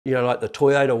You know, like the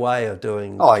Toyota way of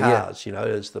doing Oh, cars, you know,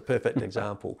 is the perfect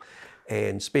example.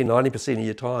 And spend 90% of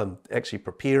your time actually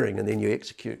preparing, and then you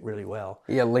execute really well.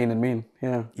 Yeah, lean and mean.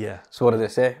 Yeah. Yeah. So what do they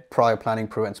say? Prior planning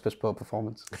prevents bespoke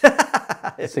performance.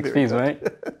 6 Very P's, good.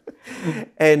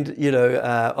 right? And, you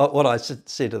know, what I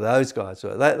said to those guys,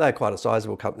 they're quite a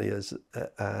sizable company, is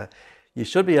you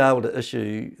should be able to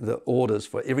issue the orders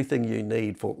for everything you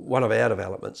need for one of our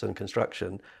developments in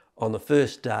construction on the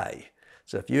first day.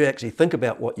 So if you actually think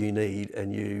about what you need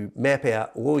and you map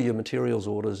out all your materials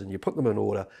orders and you put them in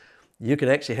order, you can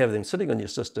actually have them sitting on your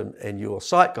system, and your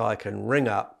site guy can ring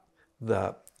up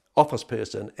the office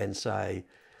person and say,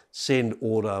 send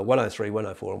order 103,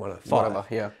 104 and 105. Whatever,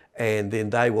 yeah. And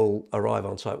then they will arrive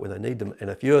on site when they need them.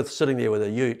 And if you're sitting there with a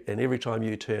ute and every time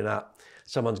you turn up,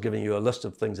 someone's giving you a list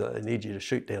of things that they need you to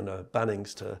shoot down to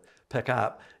Bunnings to pick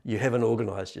up, you haven't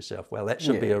organised yourself well. That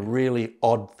should be a really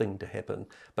odd thing to happen.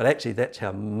 But actually, that's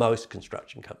how most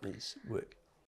construction companies work.